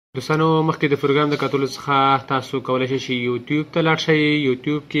دوستانو مخکې د پروګرام د کتلو څخه تاسو کولی شئ چې یوټیوب ته لاړ شئ.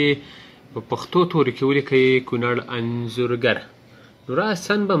 یوټیوب کې په پښتو تورو کې ولیکئ کونړ انځورګر، نو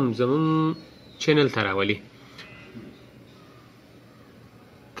راسن به زموږ چینل ته راولي.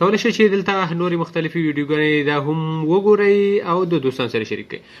 کولی شئ چې دلته نورې مختلفې ویډیوګانې دا هم وګورئ او د دوستانو سره شریک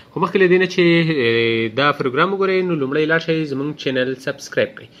کړئ. خو مخکې له دې نه چې دا پروګرام وګورئ نو لومړی لاړ شئ زموږ چینل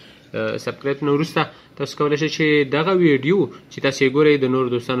سبسکرایب کړئ. سبسکرایب نه وروسته تاسو کولی شئ چې دغه ویډیو چې تاسو یې ګورئ د نورو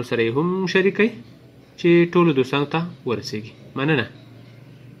دوستانو سره یې هم شریک کړئ چې ټولو دوستانو ته ورسیږي. مننه.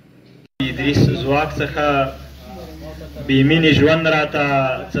 ادریس ځواک څخه بېمینې ژوند راته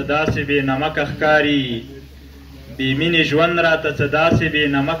څه داسې بې نمکه ښکاري، بېمینې ژوند راته څه داسې بې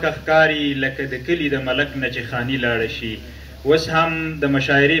نمکه ښکاري لکه د کلي د ملک نه چې خاني لاړه شي. اوس هم د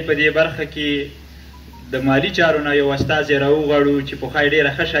مشاعرې په دې برخه کې د مالي چارو نه یو استازی راوغواړو چې پخوا یې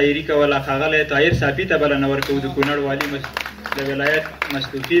ډېره ښه شاعري کوله. ښاغلی طاهر ساپی ته بلنه ورکوو، د کونړ والي د ولایت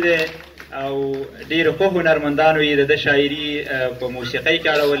مستوفي دی او ډېرو ښه هنرمندانو یې د ده شاعري په موسیقۍ کې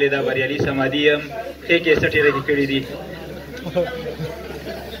اړولې ده. بریالي سمادي هم ښې کیسټ یې رهي کړي دي.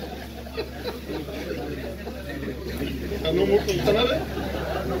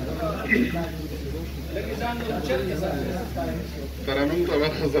 ترنم ته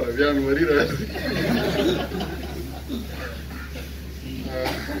برخه سره بیا نوري راځي.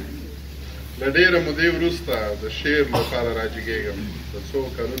 له ډېره مودې وروسته د شعر لپاره راجګېږم. د څو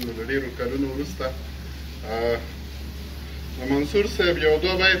کلونو له ډېرو کلونو وروسته د منصور صاحب یو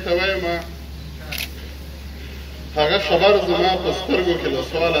دوه بیته وایم. هغه خبر زما په سترګو کې له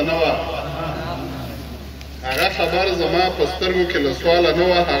سواله نه وه، هغه خبر زما په سترګو کې له سواله نه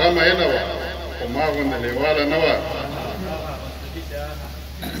وه، هغه مینه وه خو ما غوندې لیواله نه وه.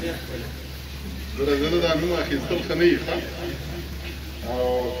 زه دا نوم اخیستل ښه نه وي او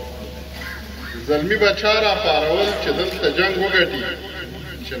زلمي به چا راپارول چې دلته جنګ وګټي،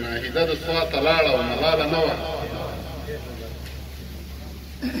 چې ناهیده د سواته لاړه او ملاله نه وه.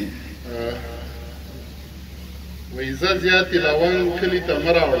 وایي زه زیاتي لونګ کلي ته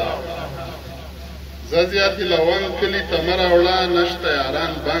مه راوړه، زه زیاتي لونګ کلي ته مه راوړه، نشته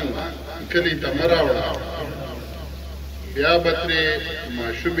یاران بنګ کلي ته مه راوړه. بیا به ترې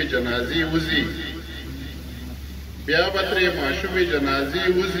ماشومې جنازې وځي، بیا به ترې ماشومې جنازې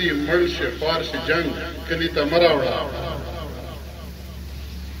وځي، مړ شي خوار شي جنګ کلي ته مه راوړه.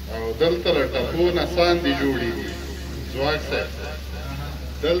 او دلته له ټپو نه ساندې جوړې دي، ځواک صاحب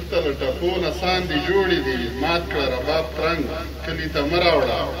دلته له ټپو نه ساندې جوړې دي، مات کړه رباب ترنګ کلي ته مه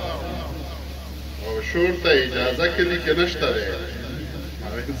راوړه. او شور ته اجازه کلي کې نشته دی،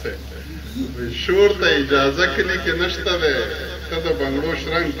 شور ته اجازه کلي کې نشته دی، ته د بنګړو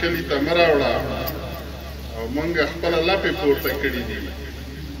شرنګ کلي ته مه راوړه. او مونږ خپله لپې پورته کړي دي،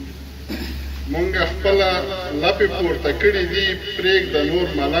 مونږ خپله لپې پورته کړي دي، پرېږده نور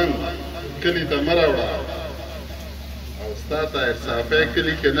ملنګ کلي ته مه راوړه. او ستا طاهر صافی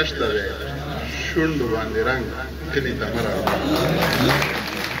کلي کې نشته دی، شونډو باندې رنګ کلي ته مه راوړه.